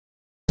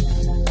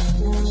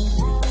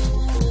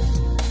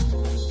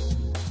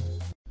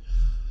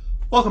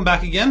Welcome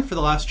back again for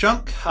the last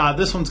chunk.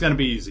 This one's going to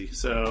be easy,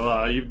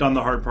 so you've done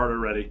the hard part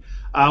already.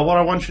 What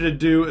I want you to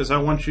do is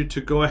I want you to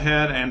go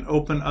ahead and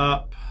open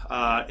up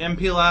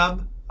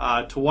MPLAB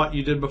to what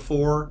you did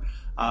before.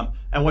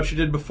 And what you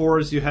did before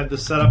is you had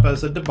this set up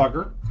as a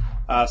debugger.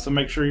 So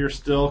make sure you're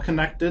still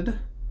connected.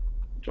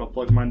 I'll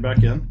plug mine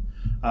back in.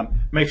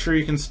 Make sure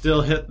you can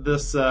still hit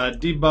this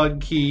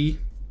debug key.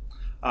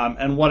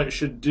 And what it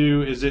should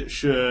do is it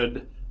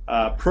should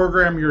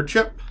program your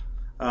chip.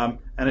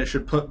 And it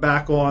should put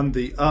back on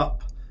the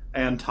up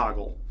and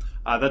toggle.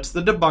 That's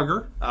the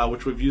debugger,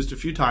 which we've used a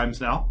few times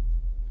now.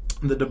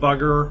 The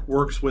debugger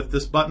works with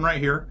this button right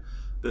here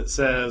that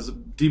says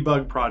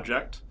debug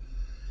project.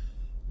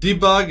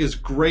 Debug is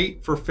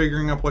great for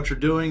figuring out what you're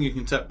doing. You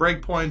can set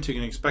breakpoints, you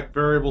can expect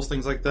variables,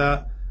 things like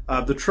that.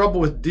 The trouble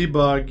with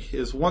debug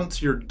is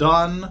once you're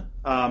done,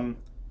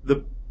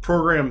 the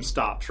program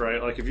stops,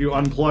 right? Like if you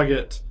unplug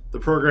it, the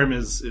program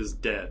is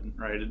dead,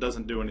 right? It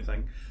doesn't do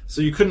anything.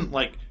 So you couldn't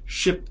like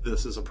ship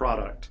this as a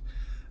product.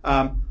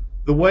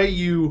 The way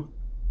you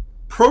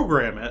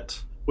program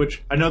it,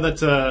 which I know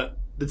that's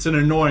an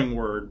annoying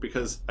word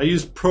because I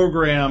use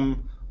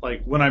program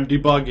like when I'm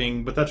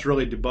debugging, but that's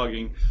really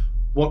debugging.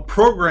 What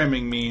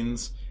programming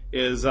means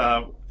is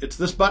it's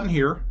this button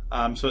here.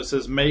 So it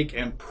says make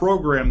and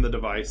program the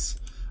device.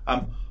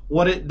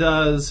 What it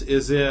does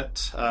is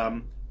it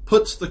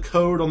puts the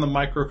code on the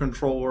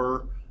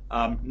microcontroller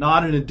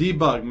not in a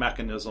debug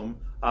mechanism,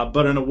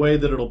 but in a way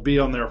that it'll be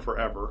on there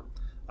forever.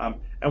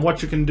 And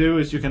what you can do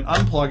is you can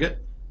unplug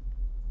it,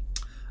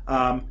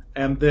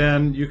 and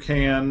then you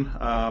can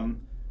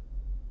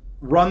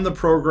run the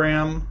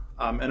program,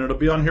 and it'll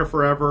be on here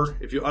forever.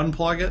 If you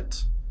unplug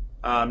it,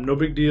 no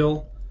big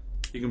deal.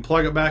 You can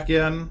plug it back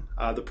in.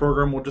 The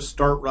program will just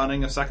start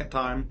running a second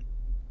time.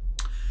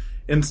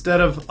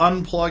 Instead of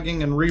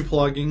unplugging and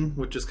replugging,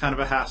 which is kind of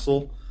a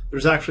hassle,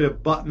 there's actually a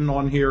button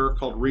on here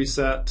called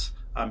reset.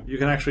 You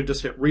can actually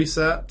just hit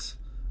reset,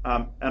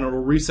 and it'll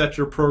reset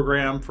your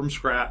program from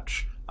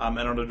scratch, and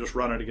it'll just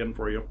run it again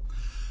for you.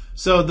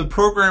 So the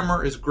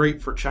programmer is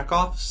great for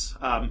checkoffs.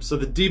 So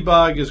the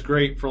debug is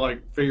great for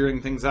like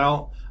figuring things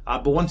out.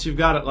 But once you've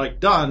got it like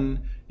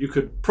done, you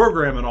could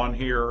program it on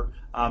here.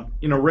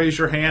 Raise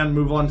your hand,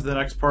 move on to the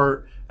next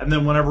part, and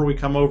then whenever we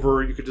come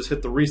over, you could just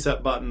hit the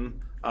reset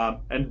button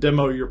and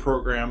demo your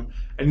program,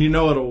 and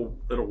it'll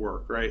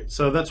work, right?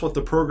 So that's what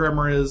the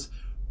programmer is.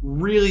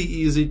 Really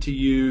easy to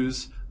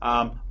use,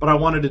 but I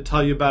wanted to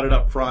tell you about it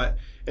up front.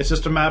 It's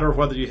just a matter of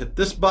whether you hit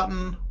this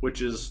button,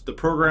 which is the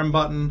program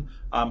button,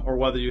 or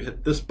whether you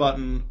hit this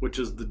button, which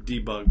is the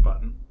debug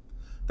button.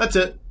 That's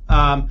it.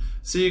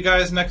 See you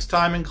guys next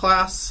time in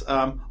class.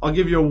 I'll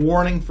give you a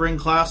warning for in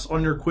class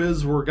on your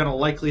quiz. We're going to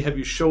likely have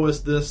you show us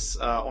this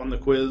on the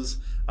quiz,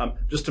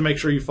 just to make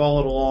sure you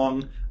follow it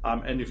along,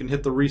 and you can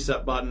hit the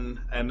reset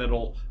button and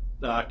it'll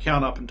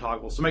count up and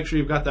toggle. So make sure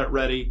you've got that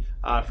ready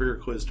for your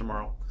quiz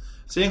tomorrow.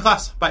 See you in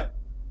class. Bye.